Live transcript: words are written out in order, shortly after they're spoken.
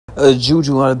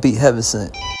Juju on a beat, heaven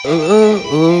sent.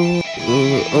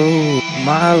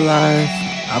 My life,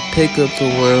 I pick up the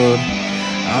world.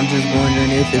 I'm just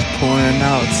wondering if it's pouring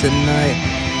out tonight.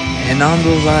 And I'm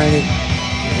the light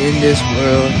in this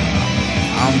world.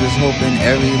 I'm just hoping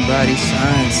everybody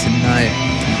shines tonight.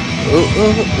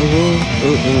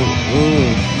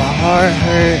 My heart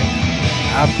hurt,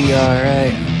 I'll be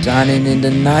alright. Shining in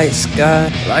the night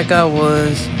sky like I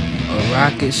was a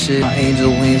rocket ship. My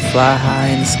angel wings fly high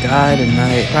in the sky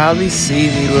tonight. Probably see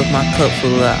me with my cup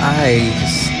full of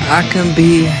ice. I can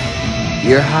be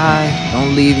your high,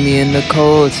 don't leave me in the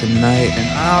cold tonight. And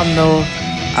I'll know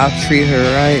I'll treat her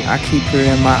right. I keep her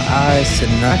in my eyes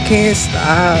tonight. I can't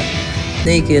stop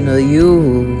thinking of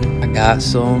you. I got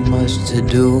so much to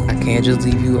do. I can't just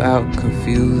leave you out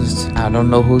confused. I don't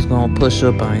know who's gonna push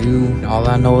up on you. All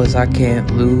I know is I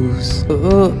can't lose.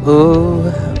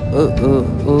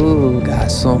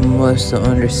 Got so much to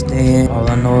understand. All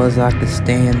I know is I can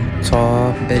stand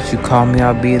tall. Bet you call me,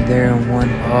 I'll be there in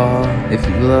one all. If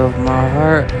you love my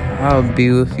heart, I'll be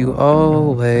with you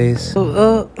always. Me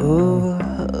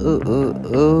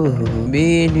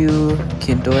and you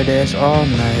can DoorDash all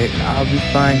night. I'll be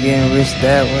fine getting rich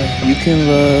that way. You can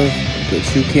love, but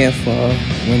you can't fall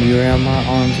when you're in my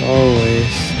arms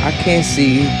always. I can't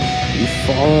see you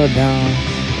fall down.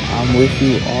 I'm with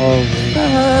you always.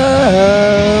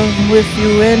 I'm with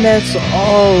you, and that's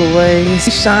always.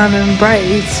 Shining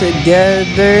bright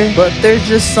together, but there's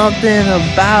just something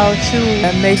about you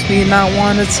that makes me not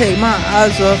want to take my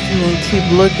eyes off you and keep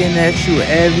looking at you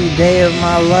every day of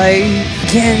my life.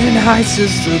 Canyon Heights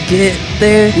just to get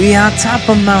there. We on top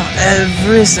of Mount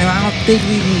Everest, and I don't think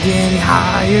we can get any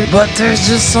higher. But there's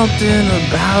just something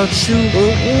about you.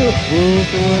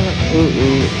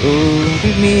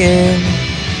 Keep me in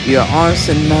your arms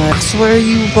tonight. I swear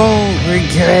you won't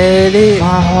regret it.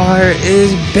 My heart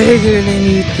is bigger than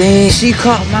you think. She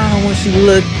caught mine when she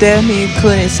looked at me and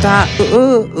couldn't stop.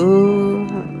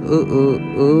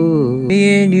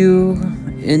 Me and you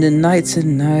in the night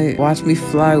tonight. Watch me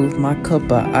fly with my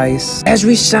cup of ice as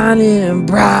we shining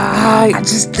bright. I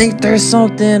just think there's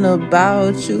something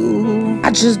about you. I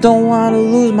just don't want to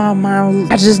lose my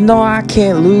mind. I just know I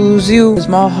can't lose you, 'cause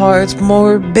my heart's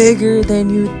more bigger than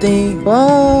you think.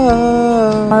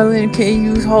 Oh, darling, can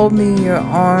you hold me in your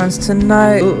arms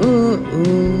tonight?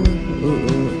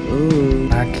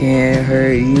 I can't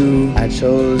hurt you. I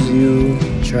chose you.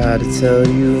 Try to tell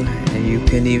you, and you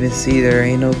can even see there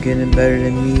ain't no getting better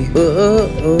than me.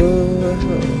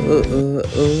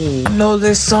 I know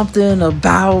there's something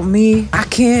about me I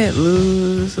can't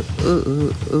lose.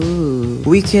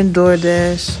 We can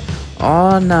DoorDash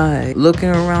all night, looking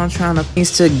around trying to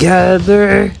piece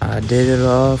together. I did it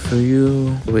all for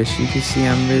you. Wish you could see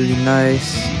I'm really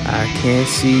nice. I can't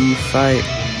see you fight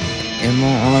in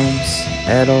my arms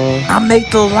at all. I make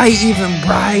the light even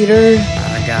brighter.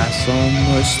 I got so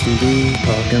much to do,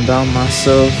 talking about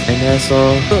myself, and that's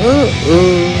all.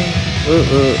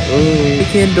 We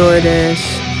can DoorDash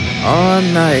all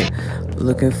night,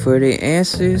 looking for the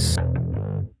answers.